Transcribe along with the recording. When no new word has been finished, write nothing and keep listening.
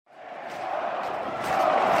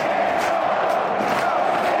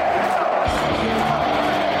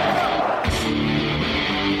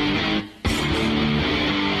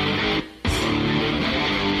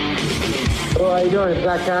you doing? It's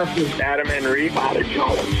Zach Cassidy. Adam Henry. Bobby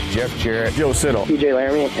Jones. Jeff Jarrett. Joe Siddle. TJ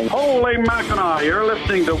Laramie. And Holy Mackinac, you're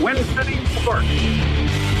listening to Win City Sports.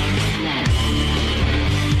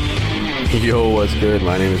 Yo, what's good?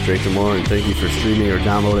 My name is Drake Demore, and thank you for streaming or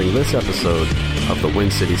downloading this episode of the Win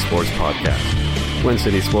City Sports Podcast. Win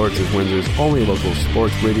City Sports is Windsor's only local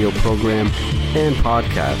sports radio program and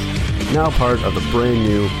podcast, now part of the brand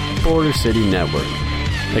new Border City Network,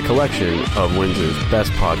 a collection of Windsor's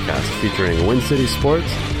best podcasts featuring Win City Sports,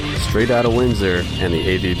 Straight Outta Windsor, and the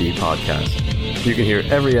AVB podcast. You can hear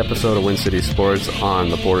every episode of Win City Sports on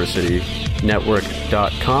the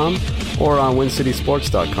BorderCityNetwork.com or on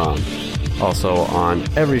WinCitySports.com. Also on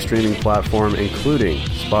every streaming platform, including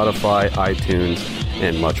Spotify, iTunes,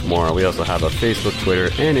 and much more. We also have a Facebook, Twitter,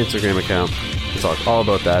 and Instagram account. We'll talk all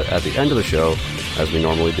about that at the end of the show, as we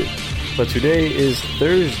normally do. But today is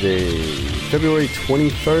Thursday, February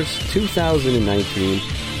 21st, 2019,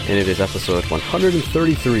 and it is episode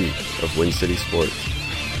 133 of Win City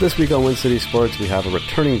Sports. This week on Win City Sports, we have a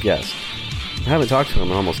returning guest. I haven't talked to him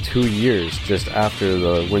in almost 2 years, just after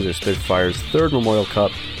the Windsor Spitfires' third Memorial Cup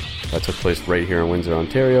that took place right here in Windsor,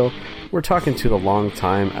 Ontario. We're talking to the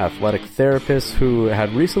longtime athletic therapist who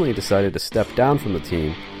had recently decided to step down from the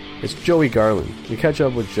team. It's Joey Garland. We catch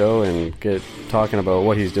up with Joe and get talking about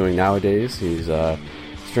what he's doing nowadays. He's a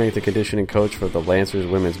strength and conditioning coach for the Lancers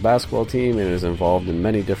women's basketball team and is involved in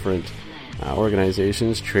many different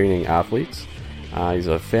organizations training athletes. He's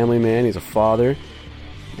a family man, he's a father,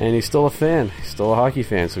 and he's still a fan. He's still a hockey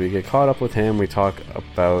fan, so we get caught up with him. We talk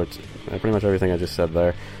about pretty much everything I just said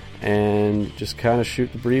there, and just kind of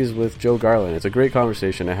shoot the breeze with Joe Garland. It's a great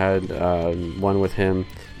conversation. I had one with him,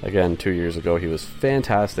 again, 2 years ago. He was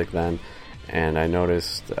fantastic then, and I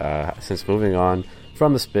noticed since moving on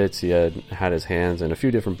from the Spits, he had his hands in a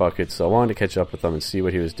few different buckets, so I wanted to catch up with him and see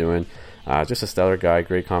what he was doing. Just a stellar guy,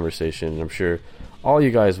 great conversation, and I'm sure all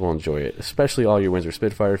you guys will enjoy it, especially all your Windsor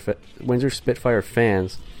Spitfire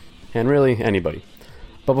fans, and really anybody.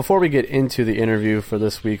 But before we get into the interview for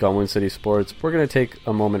this week on Win City Sports, we're going to take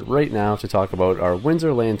a moment right now to talk about our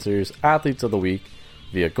Windsor Lancers Athletes of the Week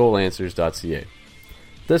via GoLancers.ca.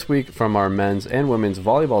 This week from our men's and women's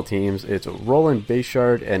volleyball teams, it's Roland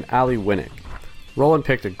Bayshard and Ali Winnick. Roland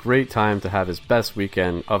picked a great time to have his best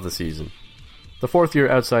weekend of the season. The fourth-year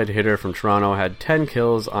outside hitter from Toronto had 10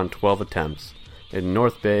 kills on 12 attempts in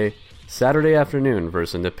North Bay Saturday afternoon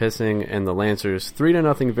versus Nipissing and the Lancers'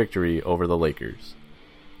 3-0 victory over the Lakers.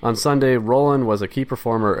 On Sunday, Roland was a key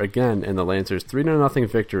performer again in the Lancers' 3-0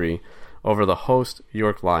 victory over the host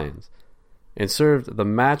York Lions, and served the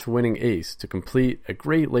match-winning ace to complete a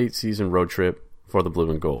great late-season road trip for the Blue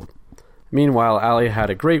and Gold. Meanwhile, Ali had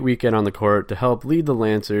a great weekend on the court to help lead the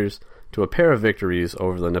Lancers to a pair of victories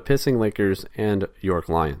over the Nipissing Lakers and York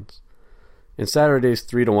Lions. In Saturday's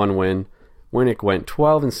 3-1 win, Winnick went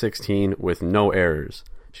 12-16 with no errors.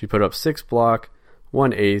 She put up 6 blocks,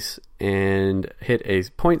 1 ace, and hit a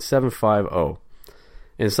 .750.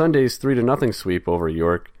 In Sunday's 3-0 sweep over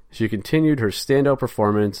York, she continued her standout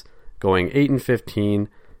performance, going 8-15,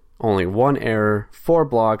 only 1 error, 4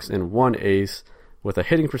 blocks, and 1 ace, with a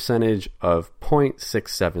hitting percentage of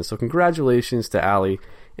 .67. So congratulations to Ali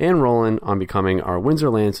and Roland on becoming our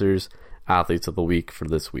Windsor Lancers Athletes of the Week for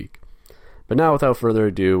this week. But now, without further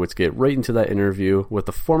ado, let's get right into that interview with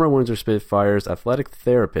the former Windsor Spitfires athletic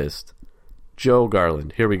therapist, Joe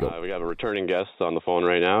Garland. Here we go. We have a returning guest on the phone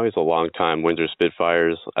right now. He's a longtime Windsor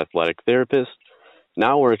Spitfires athletic therapist,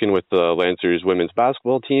 now working with the Lancers women's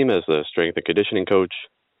basketball team as the strength and conditioning coach.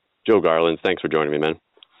 Joe Garland, thanks for joining me, man.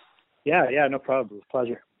 Yeah, no problem. It's a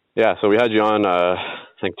pleasure. Yeah, so we had you on, I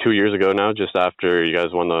think 2 years ago now, just after you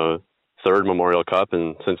guys won the third Memorial Cup,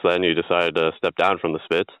 and since then you decided to step down from the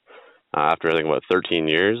Spits after, I think, 13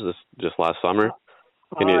 years, just last summer.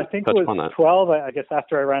 I think it was 12. I guess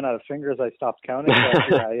after I ran out of fingers, I stopped counting.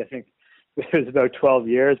 But, I think it was about 12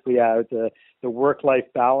 years. But yeah, the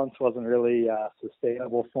work-life balance wasn't really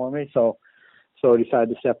sustainable for me. So I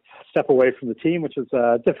decided to step away from the team, which was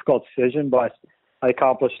a difficult decision, but I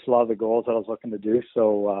accomplished a lot of the goals that I was looking to do.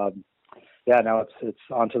 So now it's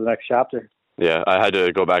on to the next chapter. Yeah, I had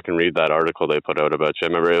to go back and read that article they put out about you. I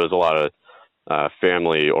remember it was a lot of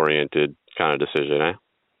family-oriented kind of decision, eh?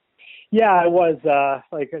 Yeah, it was. To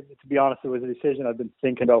be honest, it was a decision I've been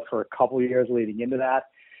thinking about for a couple of years leading into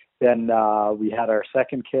that. Then we had our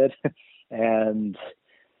second kid, and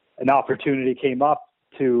an opportunity came up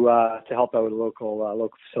to help out a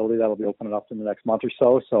local facility that will be opening up in the next month or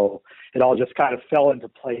so. So it all just kind of fell into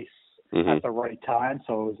place at the right time.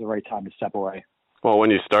 So it was the right time to step away. Well,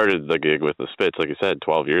 when you started the gig with the Spits, like you said,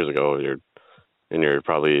 12 years ago, you're in your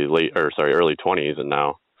probably early 20s, and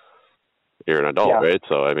now you're an adult, right?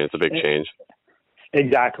 So, I mean, it's a big change.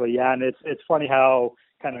 Exactly. Yeah. And it's funny how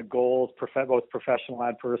kind of goals, both professional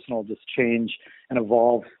and personal, just change and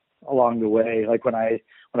evolve along the way. Like when I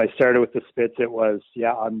started with the Spits, it was,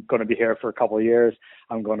 I'm going to be here for a couple of years.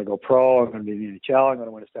 I'm going to go pro. I'm going to be in the NHL. I'm going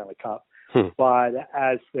to win a Stanley Cup. But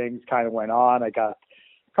as things kind of went on, I got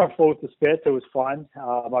comfortable with the Spits. It was fun.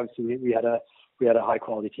 Obviously, we had a high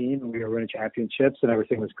quality team and we were winning championships and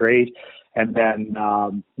everything was great. And then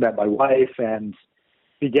met my wife and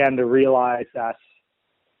began to realize that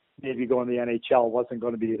maybe going to the NHL wasn't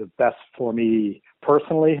going to be the best for me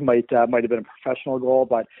personally. Might have been a professional goal,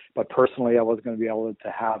 but personally, I wasn't going to be able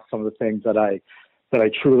to have some of the things that I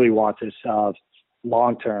truly wanted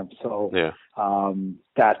long term. So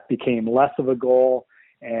that became less of a goal,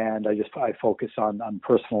 and I focus on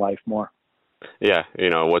personal life more. Yeah,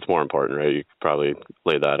 what's more important, right? You could probably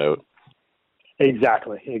lay that out.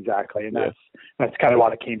 Exactly, and that's kind of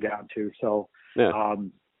what it came down to. So yeah,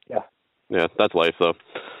 that's life though.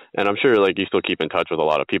 And I'm sure you still keep in touch with a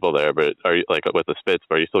lot of people there, but are you with the Spits,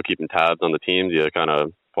 are you still keeping tabs on the teams? Do you kind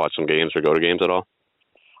of watch some games or go to games at all?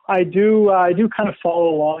 I do kind of follow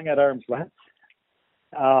along at arm's length.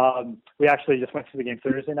 We actually just went to the game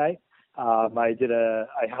Thursday night. I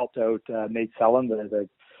helped out Nate Sellon, the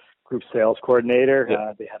group sales coordinator.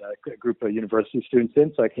 They had a group of university students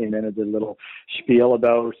in, so I came in and did a little spiel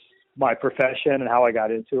about my profession and how I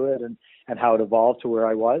got into it and how it evolved to where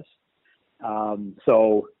I was.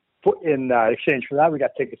 So in exchange for that, we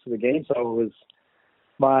got tickets to the game. So it was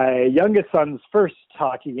my youngest son's first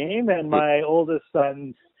hockey game and my oldest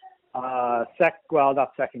son's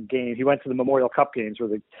not second game. He went to the Memorial Cup games, were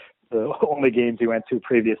the only games he went to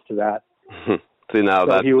previous to that. See, now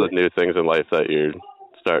that's the new things in life that you're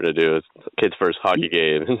starting to do. Is kid's first hockey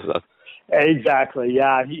game and stuff. Exactly.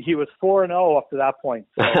 Yeah, he was 4-0 up to that point.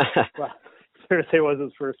 So Thursday was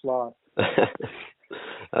his first loss.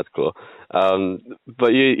 That's cool.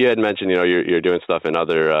 But you had mentioned, you're doing stuff in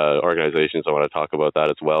other organizations. I want to talk about that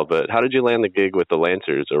as well. But how did you land the gig with the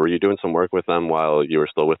Lancers, or were you doing some work with them while you were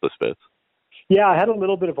still with the Spits? Yeah, I had a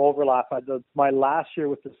little bit of overlap. My last year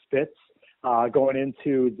with the Spits, going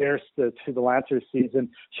into the Lancers season,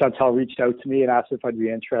 Chantal reached out to me and asked if I'd be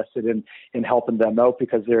interested in helping them out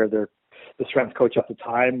because the strength coach at the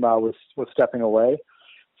time was stepping away.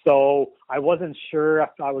 So I wasn't sure if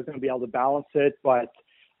I was going to be able to balance it, but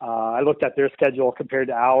I looked at their schedule compared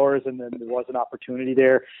to ours, and then there was an opportunity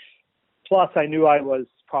there. Plus, I knew I was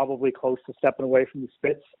probably close to stepping away from the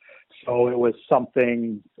Spits, so it was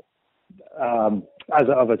something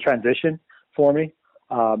of a transition for me.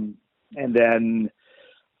 And then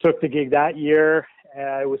took the gig that year.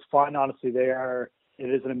 It was fun, honestly. It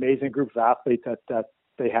is an amazing group of athletes that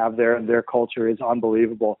they have there, and their culture is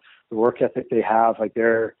unbelievable. The work ethic they have,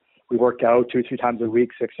 we work out 2-3 times a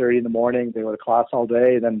week, 6:30 in the morning. They go to class all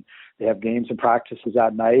day, and then they have games and practices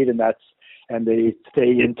at night, and they stay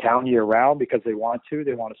in town year round because they want to.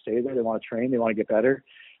 They want to stay there. They want to train. They want to get better.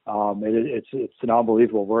 It's an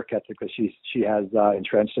unbelievable work ethic that she has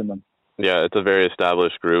entrenched in them. Yeah, it's a very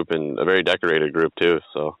established group and a very decorated group too.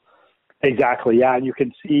 So exactly, yeah, and you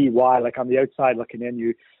can see why. On the outside looking in,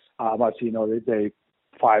 you obviously they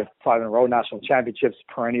 5 in a row national championships,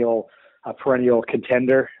 perennial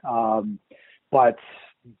contender. But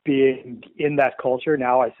being in that culture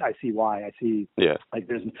now, I see why. I see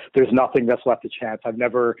there's nothing that's left a chance. I've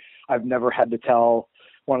never had to tell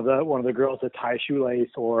one of the girls to tie a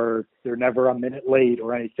shoelace, or they're never a minute late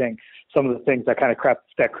or anything. Some of the things that kind of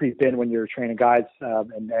creep in when you're training guys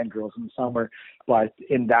and girls in the summer, but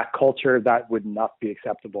in that culture, that would not be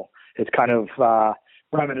acceptable. It's kind of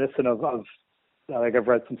reminiscent of I've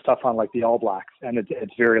read some stuff on the All Blacks, and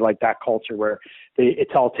it's very like that culture where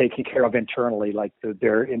it's all taken care of internally,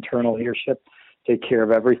 their internal leadership take care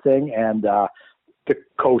of everything, and the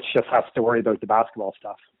coach just has to worry about the basketball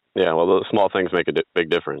stuff. Yeah, well, the small things make a big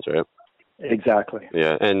difference, right? Exactly.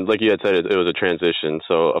 Yeah, and like you had said, it was a transition.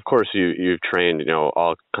 So, of course, you've trained,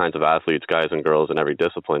 all kinds of athletes, guys and girls in every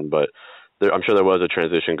discipline, but I'm sure there was a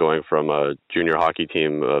transition going from a junior hockey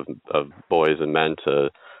team of boys and men to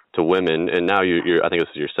women, and now I think this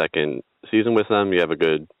is your second season with them. You have a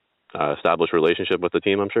good established relationship with the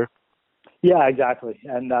team, I'm sure. Yeah, exactly.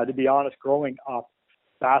 And to be honest, growing up,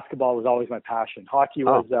 basketball was always my passion. Hockey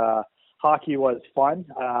was fun.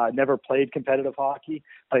 Never played competitive hockey.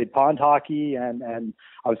 Played pond hockey, and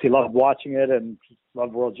obviously loved watching it, and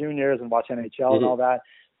loved World Juniors and watch NHL and all that.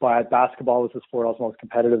 But basketball was the sport I was most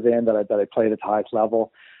competitive in, that I played at the highest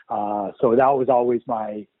level. So that was always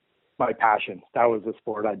my passion. That was the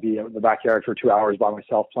sport. I'd be in the backyard for 2 hours by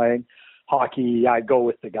myself playing. Hockey, I'd go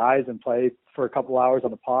with the guys and play for a couple hours on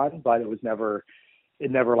the pond, but it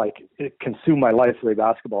consumed my life the way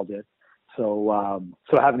basketball did. So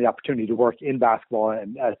having the opportunity to work in basketball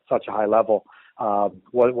and at such a high level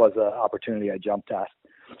was an opportunity I jumped at.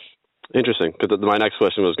 Interesting, because my next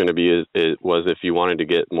question was going to be was if you wanted to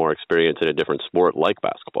get more experience in a different sport like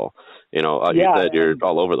basketball. You said you're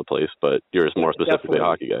all over the place, but you're more specifically a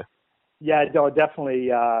hockey guy. Yeah, no,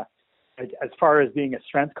 definitely. As far as being a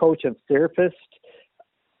strength coach and therapist,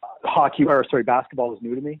 basketball was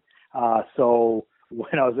new to me. So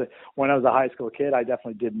when I was a high school kid, I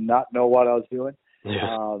definitely did not know what I was doing.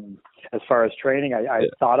 Yeah. As far as training, I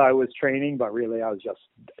thought I was training, but really I was just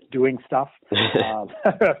doing stuff.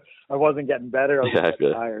 I wasn't getting better. I was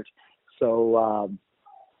getting tired. So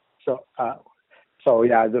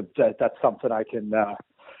that's something I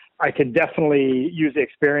can definitely use the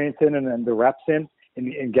experience in and the reps in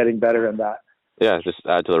getting better in that. Yeah, just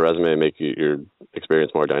add to the resume and make your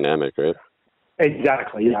experience more dynamic, right?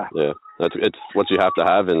 Exactly. Yeah. Yeah, it's what you have to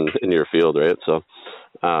have in your field, right? So,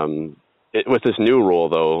 with this new role,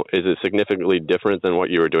 though, is it significantly different than what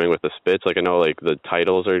you were doing with the Spits? Like, I know, like, the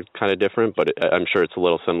titles are kind of different, but I'm sure it's a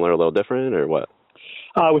little similar, a little different, or what?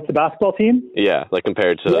 With the basketball team? Yeah, like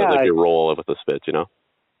compared to your role with the Spits,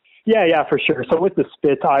 Yeah, for sure. So with the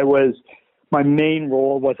Spits, my main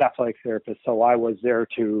role was athletic therapist. So I was there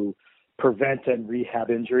to prevent and rehab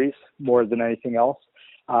injuries more than anything else.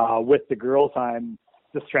 With the girls, I'm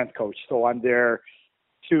the strength coach. So I'm there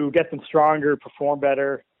to get them stronger, perform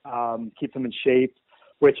better, keep them in shape,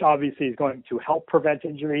 which obviously is going to help prevent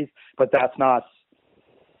injuries, but that's not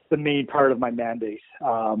the main part of my mandate.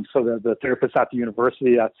 So the therapists at the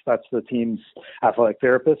university, that's the team's athletic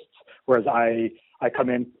therapists, whereas I come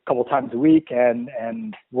in a couple times a week and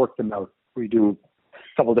work them out. We do a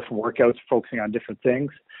couple different workouts focusing on different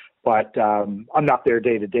things, but I'm not there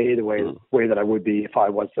day to day the way that I would be if I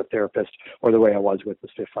was the therapist or the way I was with the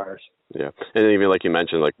Spitfires. Yeah, and even like you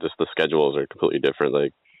mentioned, like just the schedules are completely different.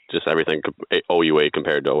 Like just everything OUA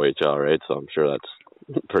compared to OHL, right? So I'm sure that's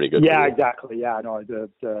pretty good. Yeah, exactly. Yeah, no,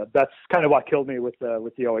 that's kind of what killed me with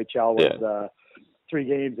the OHL was 3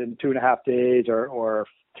 games in 2.5 days, or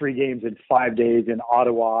 3 games in 5 days in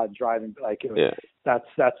Ottawa and driving. That's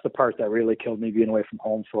the part that really killed me, being away from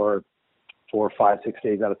home for 4, 5, 6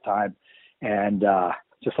 days at a time, and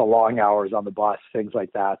just the long hours on the bus, things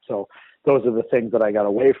like that. So those are the things that I got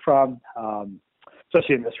away from.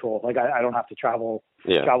 Especially in this role, like I don't have to travel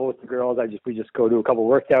with the girls. We just go do a couple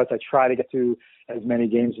of workouts. I try to get to as many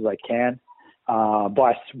games as I can.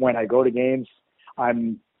 But when I go to games,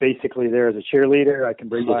 I'm basically there as a cheerleader. I can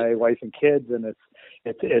bring my wife and kids, and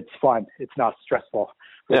it's fun. It's not stressful.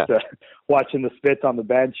 Yeah. Watching the Spits on the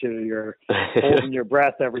bench, you're holding your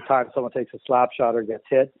breath every time someone takes a slap shot or gets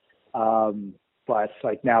hit. But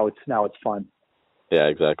like now it's fun. Yeah,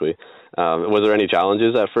 exactly. Was there any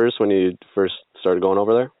challenges at first when you first started going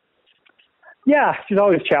over there? Yeah, there's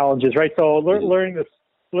always challenges, right? So learning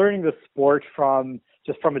the sport from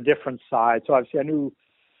a different side. So obviously I knew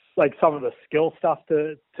like some of the skill stuff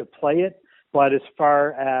to play it, but as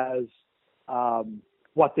far as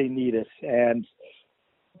what they needed, and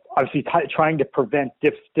obviously trying to prevent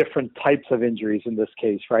different types of injuries in this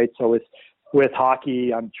case, right? So with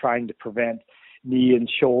hockey, I'm trying to prevent knee and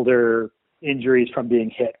shoulder injuries from being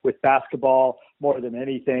hit. With basketball, more than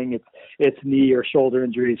anything, it's knee or shoulder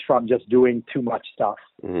injuries from just doing too much stuff.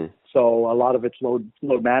 Mm-hmm. So a lot of it's load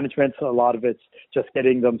management. So a lot of it's just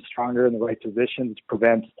getting them stronger in the right positions to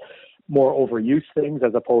prevent more overuse things,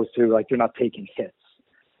 as opposed to like you're not taking hits,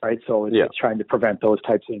 right? So it's trying to prevent those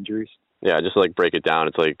types of injuries. Yeah, just to like break it down,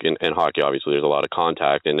 it's like in hockey, obviously there's a lot of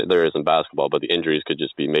contact, and there is in basketball, but the injuries could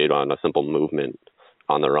just be made on a simple movement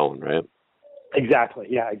on their own, right? Exactly.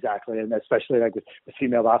 Yeah, exactly. And especially like with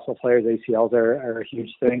female basketball players, ACLs are a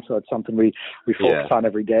huge thing. So it's something we focus on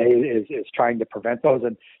every day is trying to prevent those.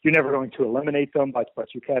 And you're never going to eliminate them, but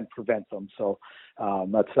you can prevent them. So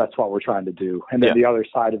that's what we're trying to do. And then the other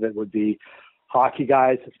side of it would be hockey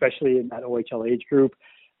guys, especially in that OHL age group.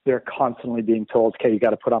 They're constantly being told, okay, you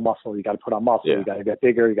got to put on muscle, you got to get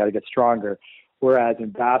bigger, you got to get stronger. Whereas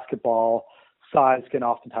in basketball, size can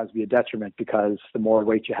oftentimes be a detriment, because the more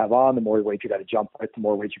weight you have on, the more weight you got to jump with, the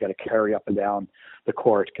more weight you got to carry up and down the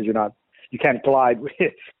court, because you can't glide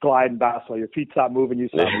in basketball. Your feet stop moving, you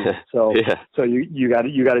stop moving. So you got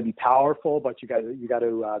to be powerful, but you got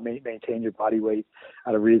to maintain your body weight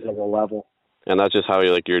at a reasonable level. And that's just how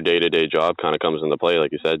your day-to-day job kind of comes into play,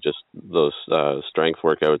 like you said, just those strength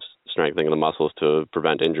workouts, strengthening the muscles to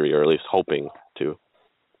prevent injury, or at least hoping to.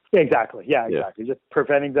 Exactly. Yeah, exactly. Just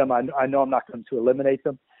preventing them. I know I'm not going to eliminate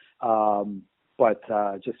them, but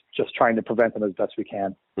just trying to prevent them as best we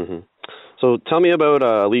can. Mm-hmm. So tell me about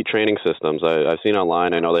Elite Training Systems. I've seen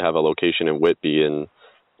online. I know they have a location in Whitby, and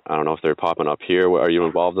I don't know if they're popping up here. Are you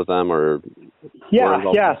involved with them or?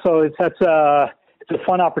 Yeah. So it's a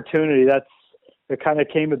fun opportunity. It kind of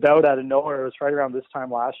came about out of nowhere. It was right around this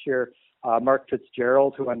time last year. Mark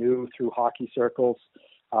Fitzgerald, who I knew through hockey circles,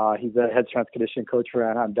 he's a head strength conditioning coach for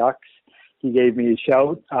Anaheim Ducks. He gave me a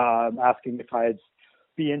shout, asking if I'd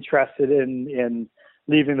be interested in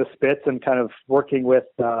leaving the Spits and kind of working with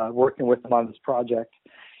them on this project.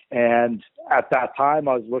 And at that time,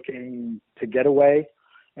 I was looking to get away,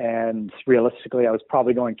 and realistically, I was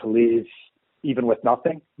probably going to leave even with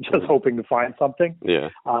nothing, just hoping to find something. Yeah.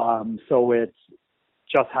 So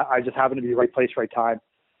I just happened to be right place, right time.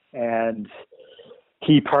 And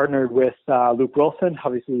he partnered with Luke Wilson,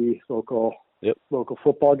 obviously local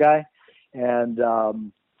football guy. And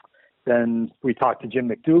then we talked to Jim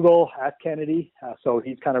McDougall at Kennedy. So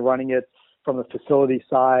he's kind of running it from the facility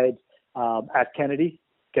side at Kennedy,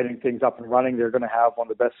 getting things up and running. They're going to have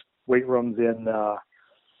one of the best weight rooms in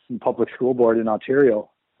public school board in Ontario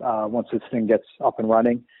once this thing gets up and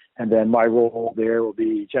running. And then my role there will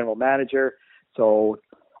be general manager. So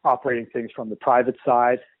operating things from the private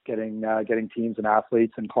side, getting teams and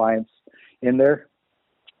athletes and clients in there.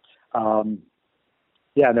 And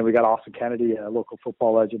then we got Austin Kennedy, a local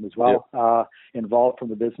football legend as well, involved from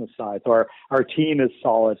the business side. So our team is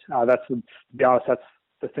solid. To be honest, that's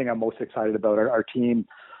the thing I'm most excited about. Our team,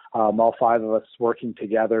 all five of us working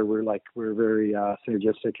together, we're very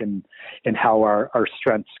synergistic in how our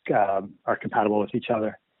strengths are compatible with each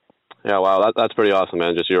other. Yeah, wow, that's pretty awesome,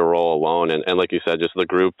 man. Just your role alone, and like you said, just the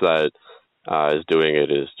group that is doing it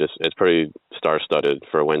it's pretty star-studded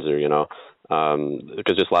for Windsor, you know.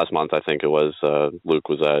 Because just last month, I think it was, Luke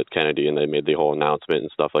was at Kennedy and they made the whole announcement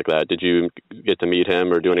and stuff like that. Did you get to meet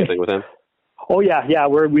him or do anything with him? Oh yeah.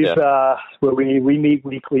 We meet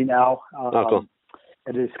weekly now, cool.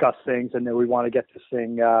 and discuss things, and then we want to get this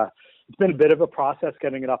thing, it's been a bit of a process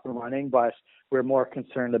getting it up and running, but we're more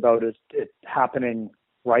concerned about it happening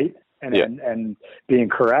right and being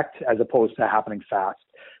correct as opposed to happening fast.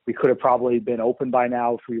 We could have probably been open by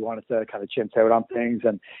now if we wanted to kind of chintz out on things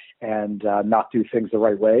and not do things the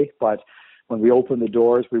right way. But when we open the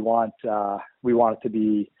doors, we want it to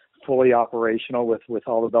be fully operational with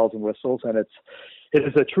all the bells and whistles. And it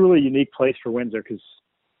is a truly unique place for Windsor because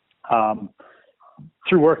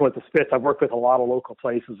through working with the Spits, I've worked with a lot of local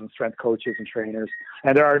places and strength coaches and trainers,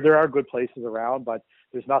 and there are good places around, but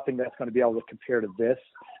there's nothing that's going to be able to compare to this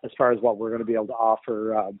as far as what we're going to be able to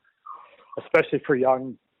offer, especially for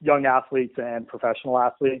young athletes and professional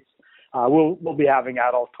athletes. We'll be having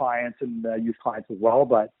adult clients and youth clients as well,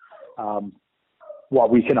 but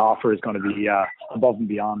what we can offer is going to be above and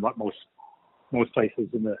beyond what most places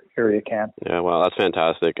in the area can. Yeah, well, that's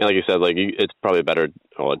fantastic. And like you said, it's probably better.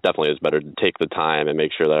 Well, it definitely is better to take the time and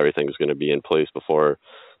make sure that everything's going to be in place before,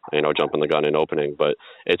 jumping the gun and opening. But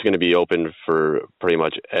it's going to be open for pretty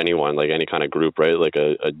much anyone, like any kind of group, right? Like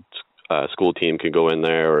a school team can go in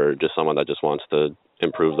there, or just someone that just wants to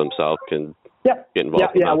improve themselves can get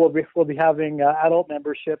involved. Yeah. We'll be having adult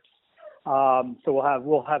memberships. So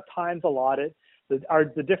we'll have times allotted.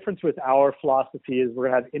 The difference with our philosophy is we're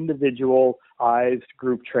going to have individualized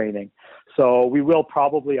group training. So we will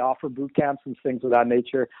probably offer boot camps and things of that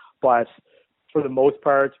nature, but for the most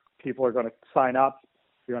part, people are going to sign up.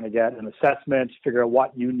 You're going to get an assessment, figure out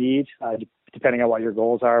what you need, depending on what your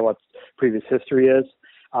goals are, what previous history is.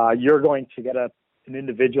 You're going to get an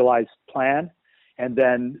individualized plan and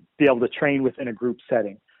then be able to train within a group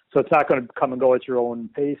setting. So it's not going to come and go at your own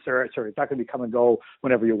pace, it's not going to be come and go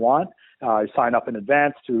whenever you want. You sign up in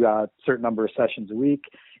advance to a certain number of sessions a week,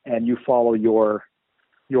 and you follow your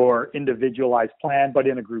individualized plan, but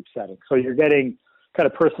in a group setting. So you're getting kind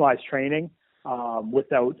of personalized training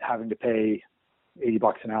without having to pay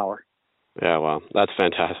 $80 an hour. Yeah, wow, that's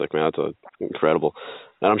fantastic, man. That's incredible.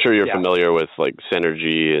 And I'm sure you're familiar with like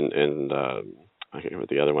Synergy and I can't remember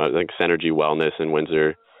the other one. I think Synergy Wellness in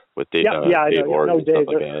Windsor. With Dave, I know Dave.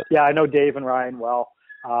 Like I know Dave and Ryan well,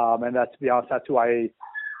 and to be honest, that's who I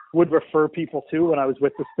would refer people to when I was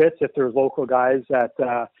with the Spits. If there's local guys that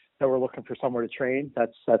were looking for somewhere to train,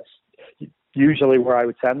 that's usually where I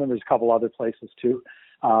would send them. There's a couple other places too.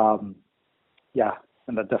 And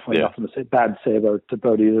that's definitely nothing bad to say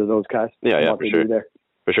about either of those guys. Yeah, for sure.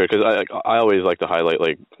 For sure, because I always like to highlight,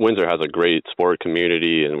 like, Windsor has a great sport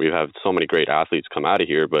community, and we have so many great athletes come out of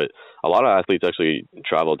here, but a lot of athletes actually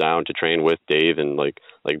travel down to train with Dave, and like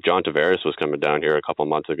John Tavares was coming down here a couple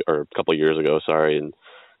of years ago, and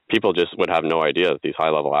people just would have no idea that these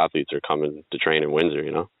high-level athletes are coming to train in Windsor,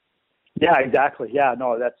 Yeah, exactly. Yeah,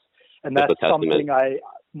 no, that's something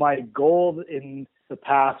my goal in the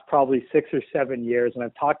past probably 6 or 7 years, and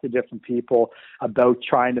I've talked to different people about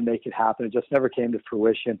trying to make it happen. It just never came to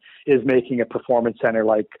fruition, is making a performance center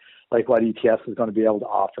like what ETS is going to be able to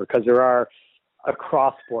offer. Because there are,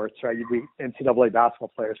 across sports, right? You'd be NCAA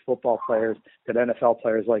basketball players, football players, good NFL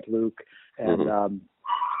players like Luke, and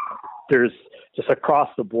there's just across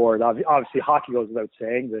the board. Obviously, hockey goes without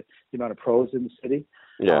saying, the amount of pros in the city.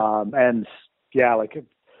 Yeah. And yeah, like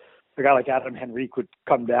a guy like Adam Henrique would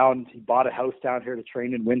come down. He bought a house down here to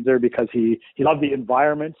train in Windsor because he loved the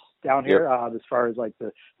environment down here, as far as like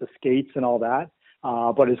the skates and all that.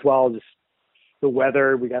 But as well, just the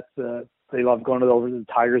weather. They love going over to the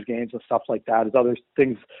Tigers games and stuff like that. There's other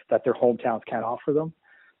things that their hometowns can't offer them.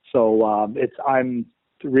 So I'm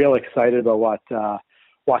real excited about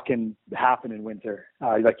what can happen in Windsor.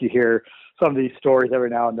 Like you hear some of these stories every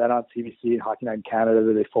now and then on CBC and Hockey Night in Canada,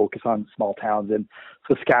 where they focus on small towns in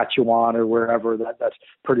Saskatchewan or wherever that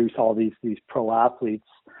produce all these pro athletes.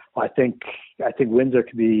 I think Windsor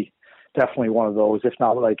could be definitely one of those, if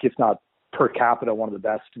not per capita, one of the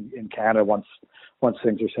best in Canada once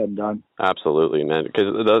things are said and done. Absolutely, man. Because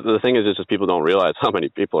the thing is, just people don't realize how many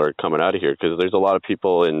people are coming out of here. Because there's a lot of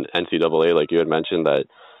people in NCAA, like you had mentioned, that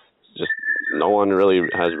just no one really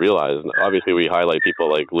has realized. Obviously, we highlight people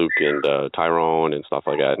like Luke and Tyrone and stuff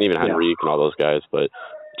like that, and even Henrique and all those guys. But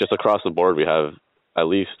just across the board, we have at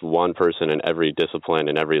least one person in every discipline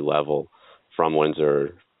and every level from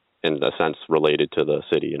Windsor, in a sense, related to the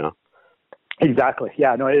city, you know? Exactly.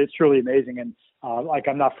 Yeah, no, it's truly amazing. And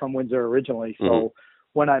I'm not from Windsor originally, so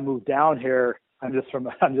when I moved down here, I'm just from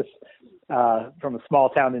a small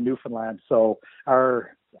town in Newfoundland. So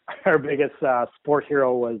our biggest sport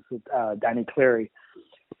hero was Danny Cleary.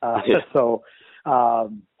 So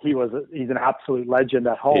he's an absolute legend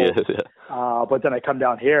at home. But then I come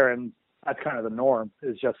down here, and that's kind of the norm.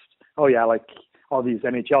 It's just, like all these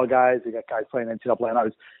NHL guys, you got guys playing NCAA, and I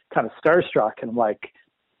was kind of starstruck, and I'm like,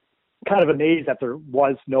 kind of amazed that there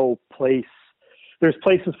was no place. There's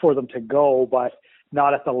places for them to go, but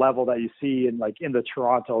not at the level that you see in the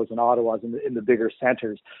Torontos and Ottawas in the bigger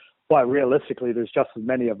centers. But realistically, there's just as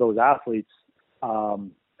many of those athletes,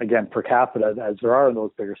 again, per capita, as there are in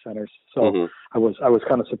those bigger centers. So I was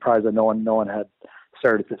kind of surprised that no one had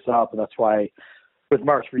started this up, and that's why with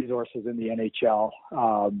Mark's resources in the NHL,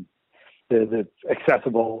 the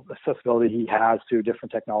accessibility he has to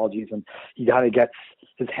different technologies, and he kind of gets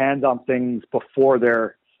his hands on things before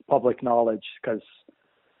they're public knowledge, because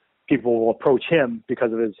people will approach him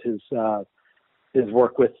because of his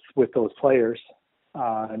work with those players,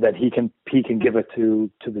 and that he can give it to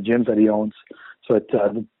the gyms that he owns, so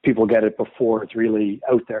that people get it before it's really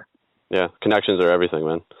out there. Yeah, connections are everything,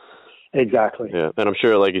 man. Exactly. Yeah, and I'm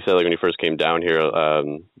sure, like you said, when you first came down here,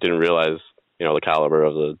 didn't realize the caliber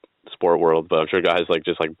of the sport world, but I'm sure guys like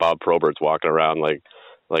Bob Probert's walking around like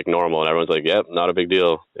normal, and everyone's like, "Yep, not a big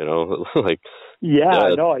deal," like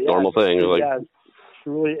normal thing. It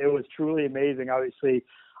was truly amazing. Obviously,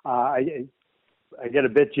 I get a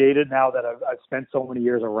bit jaded now that I've spent so many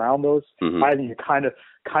years around those. I think you kind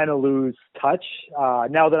of lose touch.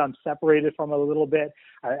 Now that I'm separated from it a little bit,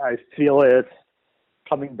 I feel it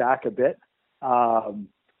coming back a bit.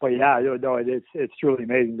 But yeah, it's truly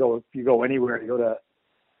amazing. If you go anywhere, you go to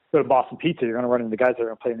Boston Pizza, you're going to run into guys that are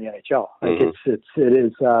going to play in the NHL.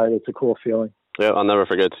 It's a cool feeling. Yeah, I'll never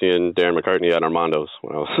forget seeing Darren McCartney at Armando's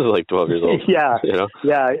when I was like 12 years old. Yeah,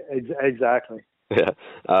 exactly. Yeah.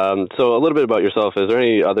 So a little bit about yourself. Is there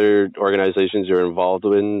any other organizations you're involved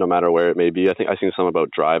in, no matter where it may be? I think I've seen some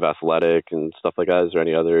about Drive Athletic and stuff like that. Is there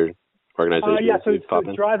any other organizations? So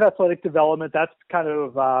Drive Athletic Development, that's kind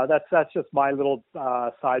of that's just my little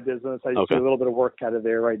side business. I do a little bit of work out of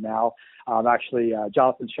there right now. Actually,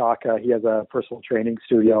 Jonathan Shaka, he has a personal training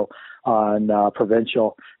studio on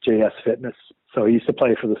Provincial, JS Fitness. So he used to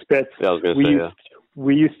play for the Spits. Yeah, I was going to say,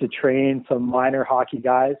 we used to train some minor hockey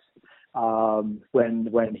guys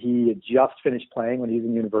when he had just finished playing when he was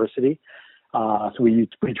in university. So we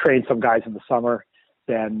trained some guys in the summer.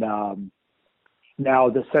 Then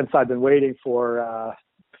now, since I've been waiting for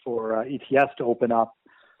ETS to open up,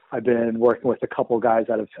 I've been working with a couple guys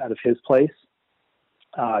out of his place,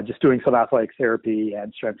 just doing some athletic therapy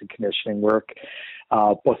and strength and conditioning work.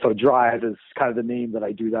 So Drive is kind of the name that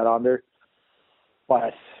I do that under.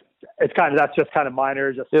 But that's just kind of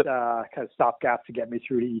minor, kind of stopgap to get me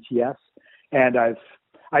through to ETS. And I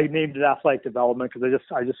named it Athletic Development because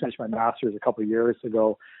I just finished my master's a couple of years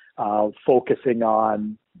ago, focusing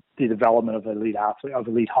on the development of elite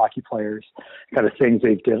hockey players, kind of things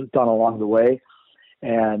they've done along the way.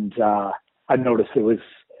 And I noticed it was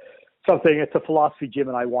something. It's a philosophy Jim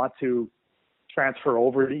and I want to transfer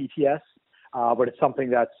over to ETS, but it's something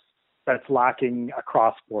that's that's lacking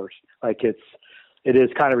across sports. Like it is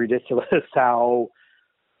kind of ridiculous how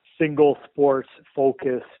single sports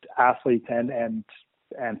focused athletes and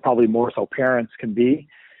probably more so parents can be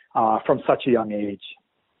from such a young age,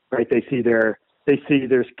 right? They see their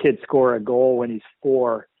kid score a goal when he's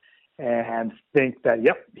 4 and think that,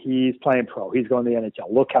 yep, he's playing pro. He's going to the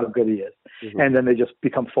NHL. Look how good he is. Mm-hmm. And then they just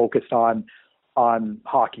become focused on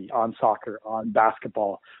hockey, on soccer, on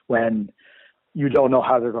basketball, when you don't know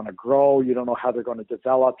how they're going to grow. You don't know how they're going to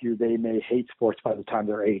develop. They may hate sports by the time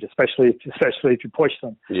they're 8, especially if you push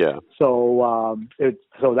them. Yeah. So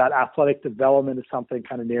so that athletic development is something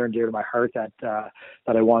kind of near and dear to my heart that I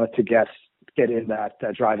wanted to get in that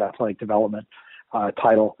Drive Athletic Development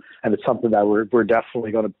title, and it's something that we're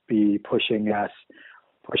definitely going to be pushing at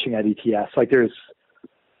ETS. Like there's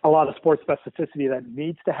a lot of sports specificity that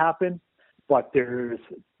needs to happen, but there's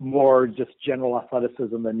more just general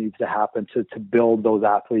athleticism that needs to happen to build those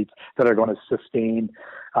athletes that are going to sustain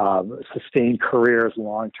careers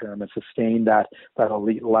long term and sustain that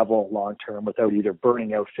elite level long term without either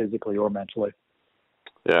burning out physically or mentally.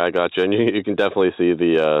 Yeah, I got you, and you can definitely see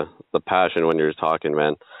the passion when you're talking,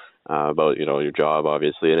 man, about your job,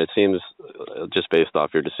 obviously, and it seems just based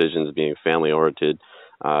off your decisions being family oriented,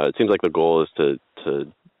 it seems like the goal is to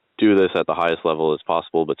do this at the highest level as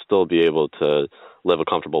possible, but still be able to live a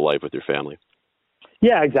comfortable life with your family.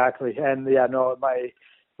 Yeah, exactly. And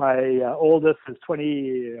my oldest is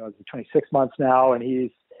 26 months now,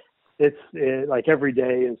 and like every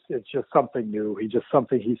day it's just something new. He says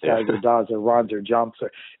or does or runs or jumps,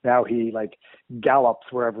 or now he like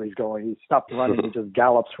gallops wherever he's going. He stopped running, he just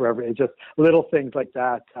gallops wherever. It's just little things like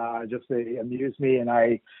that. They amuse me, and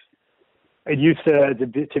it used to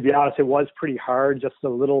be honest, it was pretty hard, just the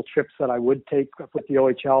little trips that I would take with the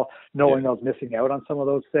OHL, knowing I was missing out on some of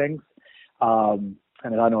those things. And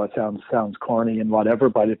I know it sounds corny and whatever,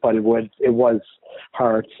 but it was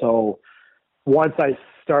hard. So once I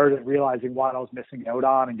started realizing what I was missing out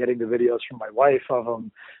on and getting the videos from my wife of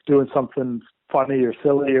them doing something funny or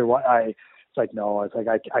silly or what, I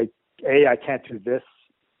can't do this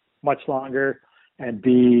much longer, and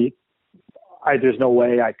B, there's no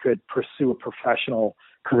way I could pursue a professional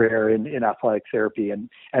career in athletic therapy and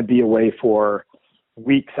be away for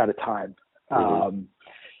weeks at a time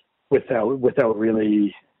without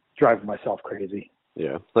really driving myself crazy.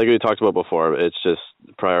 Yeah, like we talked about before, it's just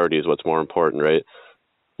priority is what's more important, right?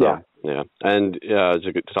 Yeah. Yeah. And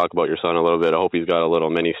to talk about your son a little bit, I hope he's got a little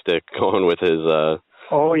mini stick going with his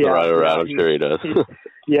rider. I'm sure he does.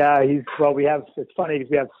 It's funny because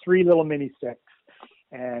we have 3 little mini sticks.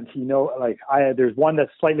 And there's one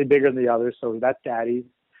that's slightly bigger than the other, so that's Daddy's.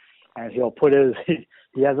 And he'll put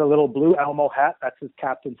he has a little blue Elmo hat. That's his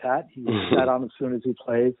captain's hat. He puts that on as soon as he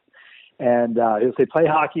plays. And he'll say, "Play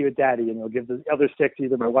hockey with Daddy," and he'll give the other stick to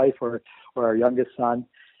either my wife or our youngest son.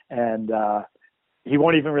 And he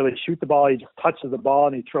won't even really shoot the ball. He just touches the ball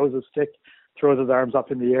and he throws his stick, throws his arms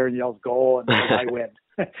up in the air and yells "goal," and I win.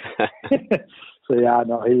 So yeah,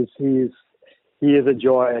 no, he is a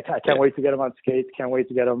joy. I can't wait to get him on skates. Can't wait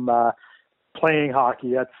to get him playing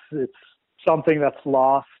hockey. It's something that's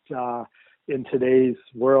lost in today's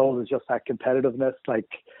world, is just that competitiveness. Like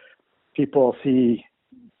people see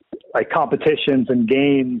like competitions and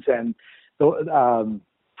games, and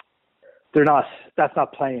that's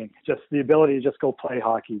not playing. Just the ability to just go play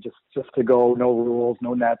hockey, just to go, no rules,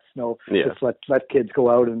 no nets, just let kids go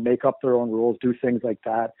out and make up their own rules, do things like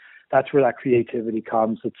that. That's where that creativity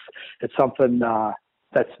comes. It's something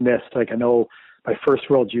that's missed. Like I know my first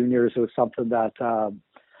World Juniors, it was something that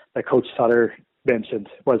Coach Sutter mentioned,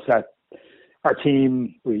 was that our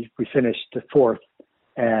team, we finished 4th,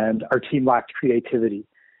 and our team lacked creativity,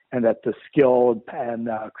 and that the skill and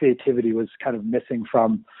creativity was kind of missing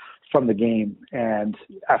from the game. And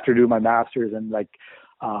after doing my master's, and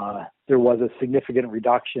there was a significant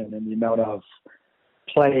reduction in the amount of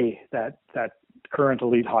play that current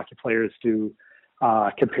elite hockey players do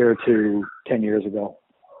compared to 10 years ago.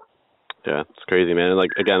 Yeah, it's crazy, man.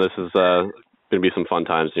 Like, again, this is going to be some fun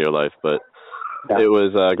times in your life, but it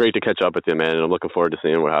was great to catch up with you, man, and I'm looking forward to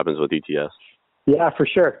seeing what happens with ETS. Yeah, for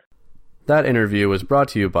sure. That interview was brought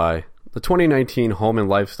to you by the 2019 Home and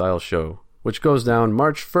Lifestyle Show, which goes down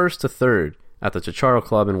March 1st to 3rd at the Chicharo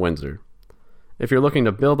Club in Windsor. If you're looking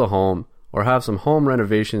to build a home or have some home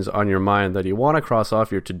renovations on your mind that you want to cross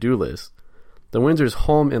off your to-do list, the Windsor's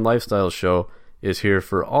Home and Lifestyle Show is here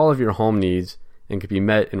for all of your home needs and can be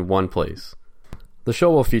met in one place. The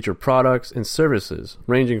show will feature products and services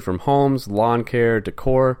ranging from homes, lawn care,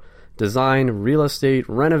 decor, design, real estate,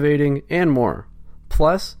 renovating, and more.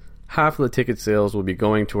 Plus, half of the ticket sales will be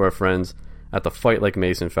going to our friends at the Fight Like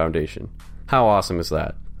Mason Foundation. How awesome is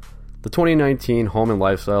that? The 2019 Home and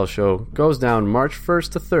Lifestyle Show goes down March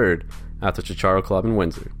 1st to 3rd at the Chicharo Club in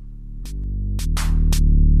Windsor.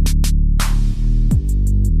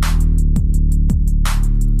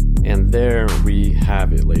 And there we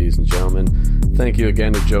have it, ladies and gentlemen. Thank you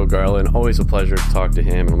again to Joe Garland. Always a pleasure to talk to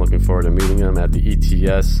him, and I'm looking forward to meeting him at the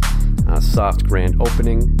ETS soft grand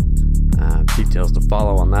opening. Details to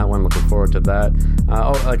follow on that one. Looking forward to that.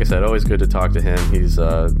 Like I said, always good to talk to him. He's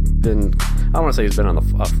been, I don't want to say he's been on a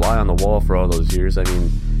fly on the wall for all those years. I mean,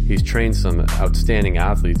 he's trained some outstanding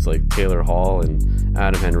athletes like Taylor Hall and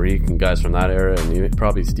Adam Henrique and guys from that era, and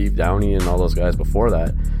probably Steve Downey and all those guys before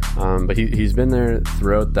that. But he's been there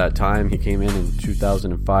throughout that time. He came in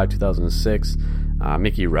 2005, 2006.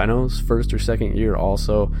 Mickey Renault's first or second year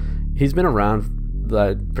also. He's been around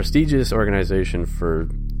that prestigious organization for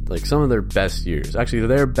like some of their best years. Actually,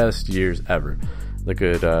 their best years ever. The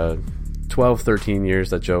good 12, 13 years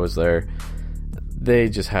that Joe was there. They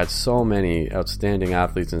just had so many outstanding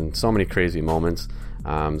athletes and so many crazy moments.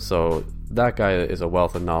 So that guy is a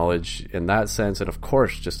wealth of knowledge in that sense. And of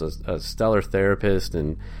course, just a stellar therapist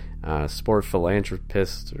and sport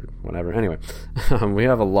philanthropist or whatever. Anyway, we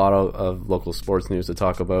have a lot of local sports news to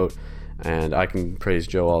talk about, and I can praise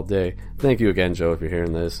Joe all day. Thank you again, Joe, if you're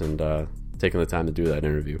hearing this and taking the time to do that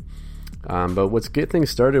interview. But let's get things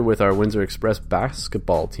started with our Windsor Express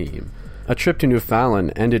basketball team. A trip to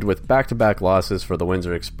Newfoundland ended with back-to-back losses for the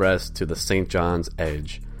Windsor Express to the St. John's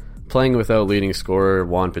Edge, playing without leading scorer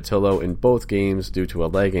Juan Patillo in both games due to a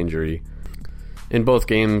leg injury. In both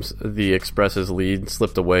games, the Express's lead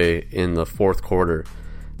slipped away in the fourth quarter.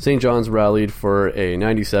 St. John's rallied for a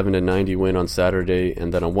 97-90 win on Saturday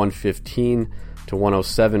and then a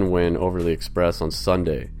 115-107 win over the Express on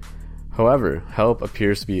Sunday. However, help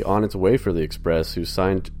appears to be on its way for the Express, who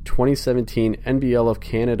signed 2017 NBL of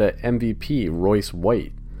Canada MVP Royce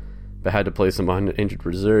White, but had to place him on injured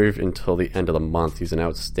reserve until the end of the month. He's an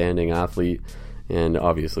outstanding athlete and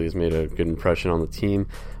obviously has made a good impression on the team.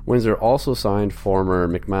 Windsor also signed former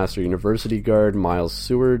McMaster University guard Miles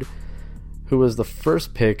Seward, who was the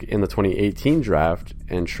first pick in the 2018 draft,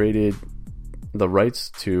 and traded the rights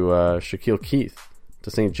to Shaquille Keith to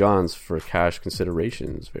St. John's for cash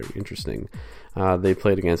considerations. Very interesting. They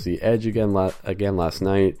played against the Edge again last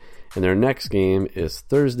night, and their next game is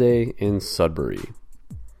Thursday in Sudbury.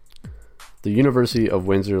 The University of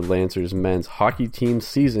Windsor Lancers men's hockey team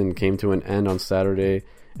season came to an end on Saturday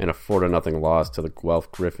in a 4-0 loss to the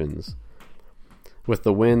Guelph Griffins. With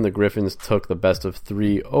the win, the Griffins took the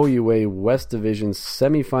best-of-3 OUA West Division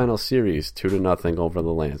semifinal series 2-0 over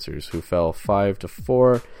the Lancers, who fell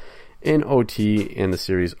 5-4 in OT in the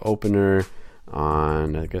series opener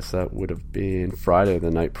on, I guess that would have been Friday, the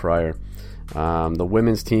night prior. The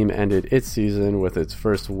women's team ended its season with its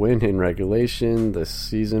first win in regulation this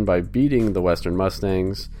season by beating the Western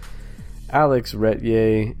Mustangs. Alex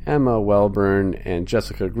Retier, Emma Welburn, and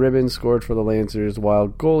Jessica Gribben scored for the Lancers, while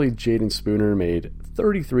goalie Jaden Spooner made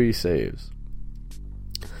 33 saves.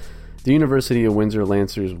 The University of Windsor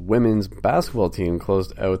Lancers women's basketball team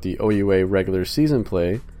closed out the OUA regular season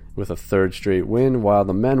play with a third straight win, while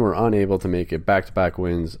the men were unable to make it back-to-back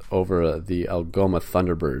wins over the Algoma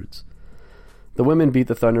Thunderbirds. The women beat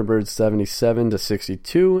the Thunderbirds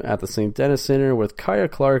 77-62 at the St. Denis Center, with Kaya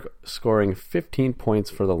Clark scoring 15 points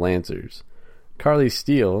for the Lancers. Carly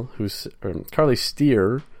Steer, who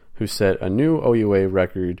set a new OUA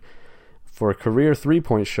record for career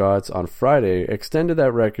three-point shots on Friday, extended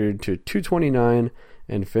that record to 229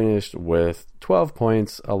 and finished with 12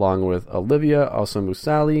 points, along with Olivia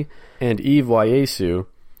Osamusali and Eve Wayesu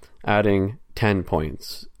adding 10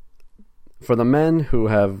 points. For the men, who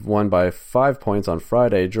have won by 5 points on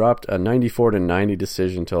Friday, dropped a 94-90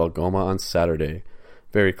 decision to Algoma on Saturday.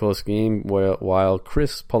 Very close game, while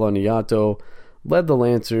Chris Poloniato led the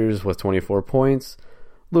Lancers with 24 points.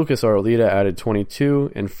 Lucas Arolita added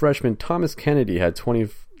 22, and freshman Thomas Kennedy had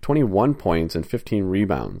 21 points and 15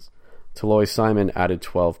 rebounds. Taloy Simon added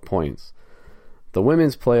 12 points. The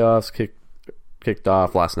women's playoffs kicked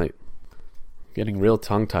off last night. Getting real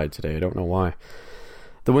tongue-tied today, I don't know why.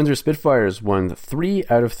 The Windsor Spitfires won 3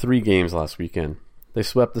 out of 3 games last weekend. They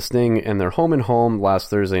swept the Sting in their home last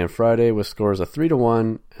Thursday and Friday with scores of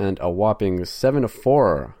 3-1 and a whopping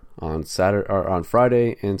 7-4 on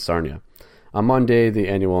Friday in Sarnia. On Monday, the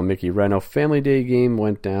annual Mickey Renault Family Day game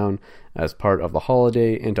went down as part of the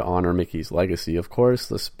holiday, and to honor Mickey's legacy, of course.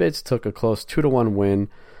 The Spits took a close 2-1 win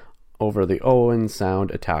over the Owen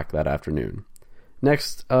Sound Attack that afternoon.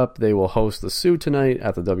 Next up, they will host the Sioux tonight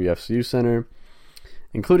at the WFCU Center.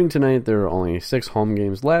 Including tonight, there are only 6 home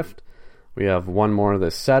games left. We have one more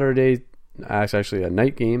this Saturday, actually a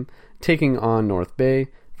night game, taking on North Bay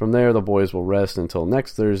From there, the boys will rest until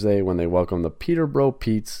next Thursday when they welcome the Peterborough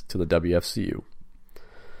Petes to the WFCU.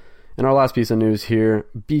 And our last piece of news here,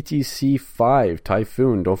 BTC 5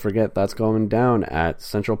 Typhoon. Don't forget that's going down at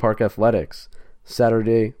Central Park Athletics,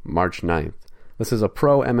 Saturday, March 9th. This is a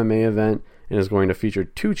pro MMA event and is going to feature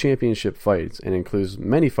 2 championship fights and includes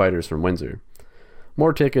many fighters from Windsor.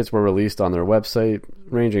 More tickets were released on their website,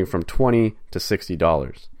 ranging from $20 to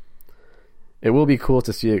 $60. It will be cool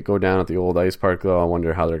to see it go down at the old ice park, though. I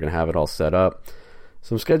wonder how they're going to have it all set up.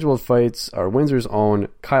 Some scheduled fights are Windsor's own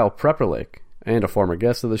Kyle Prepperlick, and a former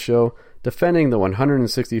guest of the show, defending the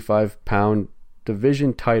 165-pound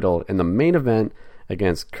division title in the main event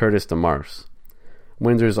against Curtis DeMars.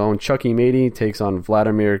 Windsor's own Chucky Mady takes on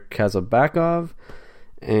Vladimir Kazabakov,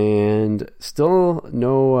 and still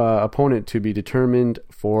no opponent to be determined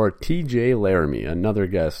for TJ Laramie, another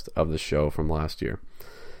guest of the show from last year.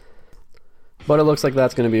 But it looks like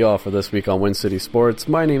that's going to be all for this week on Win City Sports.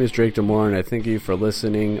 My name is Drake Demore, and I thank you for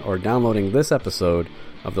listening or downloading this episode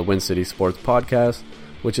of the Win City Sports Podcast,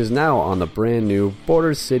 which is now on the brand new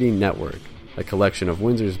Border City Network, a collection of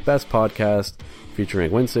Windsor's best podcasts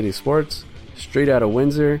featuring Win City Sports, Straight Outta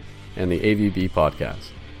Windsor, and the AVB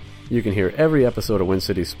Podcast. You can hear every episode of Win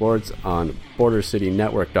City Sports on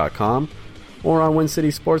BorderCityNetwork.com or on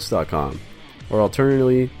WinCitySports.com, or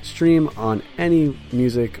alternatively stream on any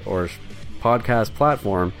music or podcast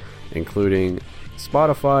platform, including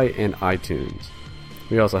Spotify and iTunes.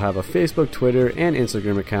 We also have a Facebook, Twitter, and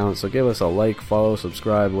Instagram account, so give us a like, follow,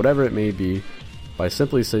 subscribe, whatever it may be, by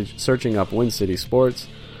simply searching up Win City Sports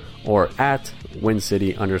or at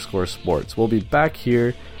WinCity_sports. We'll be back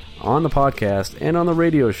here on the podcast and on the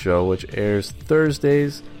radio show, which airs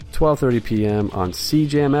Thursdays, 12:30 p.m. on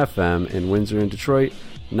CJAM FM in Windsor and Detroit,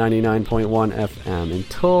 99.1 FM.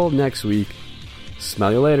 Until next week,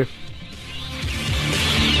 smell you later.